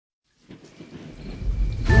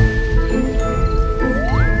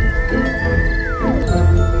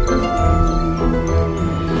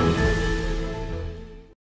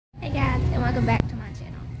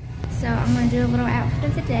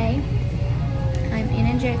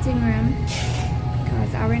dressing room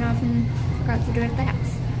because I ran off and forgot to do it at the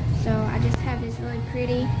house. So I just have this really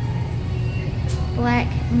pretty black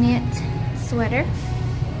knit sweater.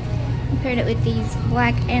 I paired it with these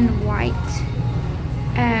black and white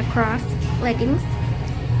cross leggings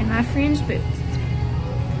and my fringe boots.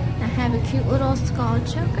 I have a cute little skull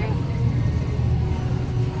choker,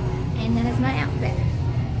 and that is my outfit.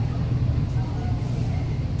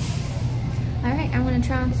 Alright, I'm going to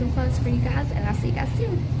try on some clothes for you guys, and I'll see you guys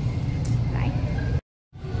soon. Bye.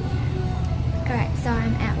 Alright, so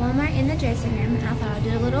I'm at Walmart in the dressing room, and I thought I'd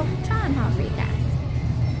do a little try-on haul for you guys.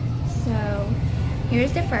 So,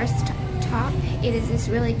 here's the first top. It is this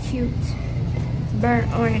really cute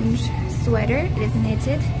burnt orange sweater. It is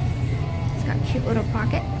knitted. It's got cute little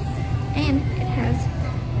pockets, and it has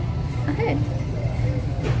a hood,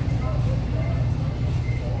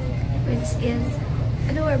 which is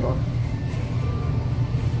adorable.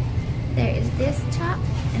 There is this top,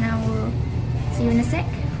 and I will see you in a sec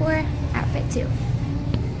for outfit 2.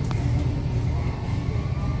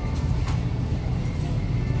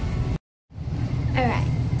 Alright,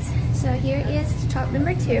 so here is top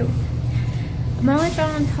number 2. I'm only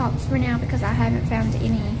trying on tops for now because I haven't found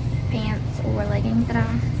any pants or leggings that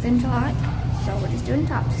I seem to like, so we're just doing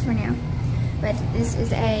tops for now. But this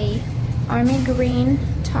is a army green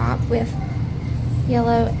top with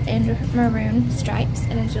yellow and maroon stripes,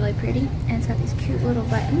 and it's really pretty, and it's got these cute little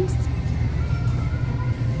buttons.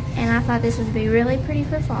 And I thought this would be really pretty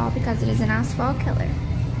for fall because it is a nice fall color.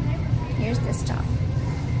 Here's this top.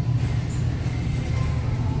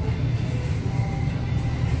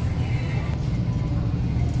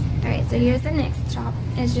 Alright, so here's the next top.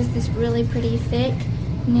 It's just this really pretty thick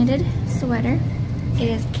knitted sweater. It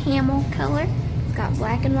is camel color. It's got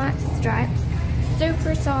black and white stripes.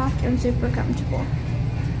 Super soft and super comfortable.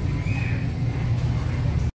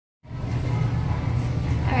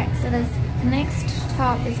 Alright, so this next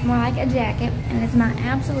top is more like a jacket, and it's my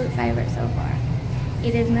absolute favorite so far.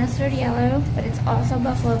 It is mustard yellow, but it's also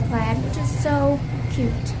buffalo plaid, which is so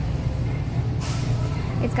cute.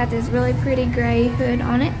 It's got this really pretty gray hood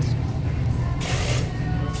on it.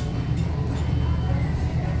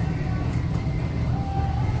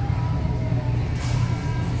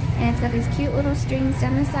 And it's got these cute little strings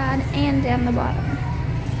down the side and down the bottom.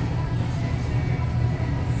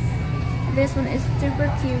 This one is super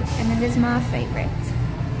cute, and it is my favorite.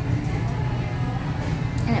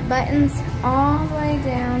 And it buttons all the way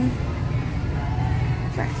down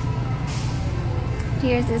front.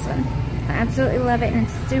 Here's this one. I absolutely love it, and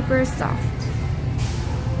it's super soft.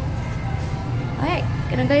 Alright,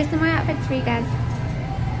 gonna go do some more outfits for you guys.